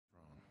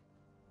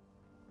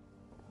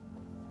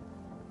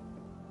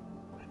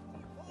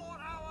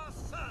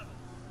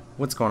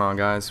What's going on,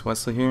 guys?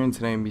 Wesley here, and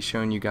today I'm going to be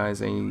showing you guys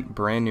a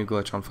brand new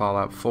glitch on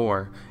Fallout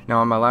 4.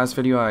 Now in my last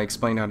video I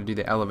explained how to do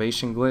the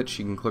elevation glitch.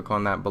 You can click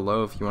on that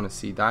below if you want to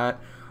see that.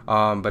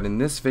 But in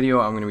this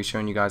video I'm going to be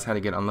showing you guys how to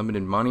get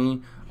unlimited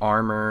money,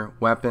 armor,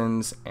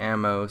 weapons,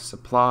 ammo,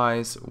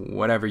 supplies,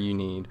 whatever you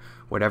need.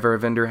 Whatever a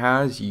vendor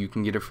has, you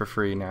can get it for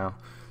free now.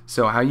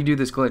 So how you do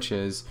this glitch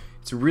is,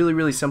 it's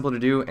really simple to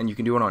do, and you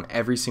can do it on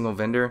every single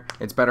vendor.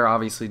 It's better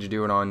obviously to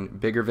do it on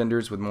bigger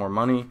vendors with more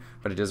money,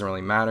 but it doesn't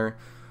really matter.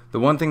 The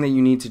one thing that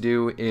you need to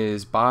do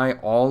is buy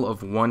all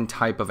of one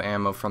type of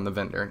ammo from the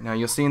vendor. Now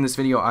you'll see in this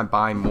video I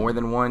buy more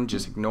than one,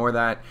 just ignore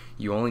that.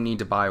 You only need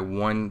to buy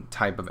one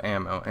type of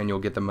ammo and you'll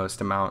get the most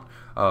amount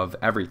of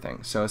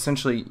everything. So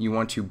essentially you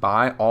want to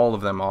buy all of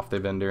them off the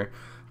vendor,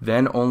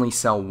 then only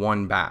sell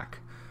one back.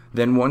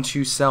 Then once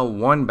you sell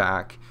one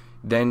back,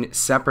 then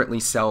separately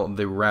sell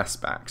the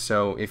rest back.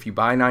 So if you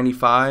buy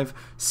 95,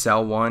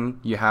 sell one,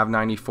 you have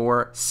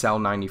 94, sell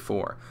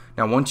 94.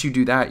 Now once you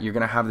do that, you're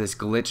gonna have this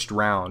glitched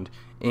round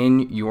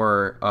in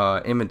your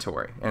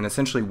inventory, and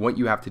essentially what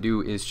you have to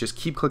do is just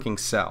keep clicking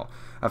sell.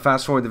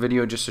 Fast forward the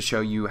video just to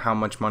show you how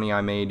much money I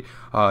made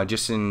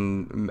just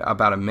in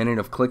about a minute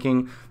of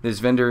clicking. This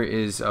vendor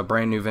is a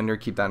brand new vendor,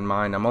 keep that in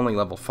mind. I'm only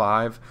level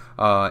 5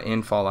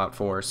 in Fallout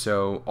 4,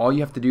 so all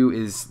you have to do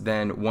is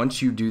then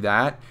once you do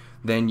that,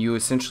 then you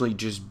essentially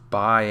just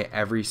buy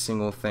every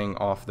single thing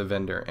off the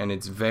vendor, and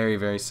it's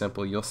very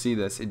simple. You'll see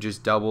this, it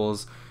just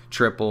doubles,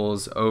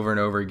 triples over and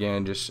over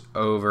again, just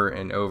over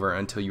and over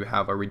until you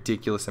have a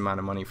ridiculous amount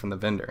of money from the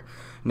vendor.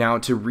 Now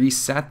to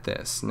reset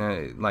this,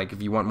 like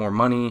if you want more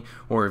money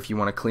or if you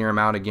want to clear them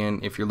out again,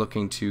 if you're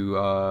looking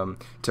to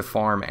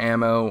farm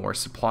ammo or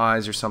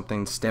supplies or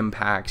something, stim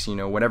packs, you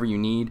know, whatever you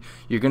need,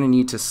 you're going to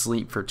need to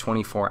sleep for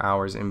 24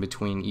 hours in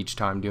between each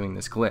time doing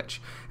this glitch.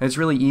 And it's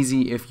really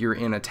easy if you're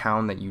in a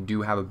town that you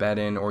do have a bed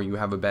in, or you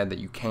have a bed that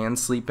you can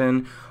sleep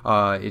in.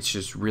 It's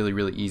just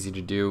really easy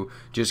to do.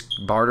 Just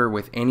barter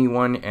with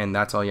anyone, and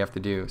that's all you have to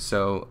do.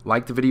 So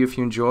like the video if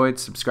you enjoyed,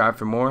 subscribe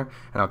for more,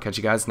 and I'll catch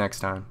you guys next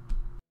time.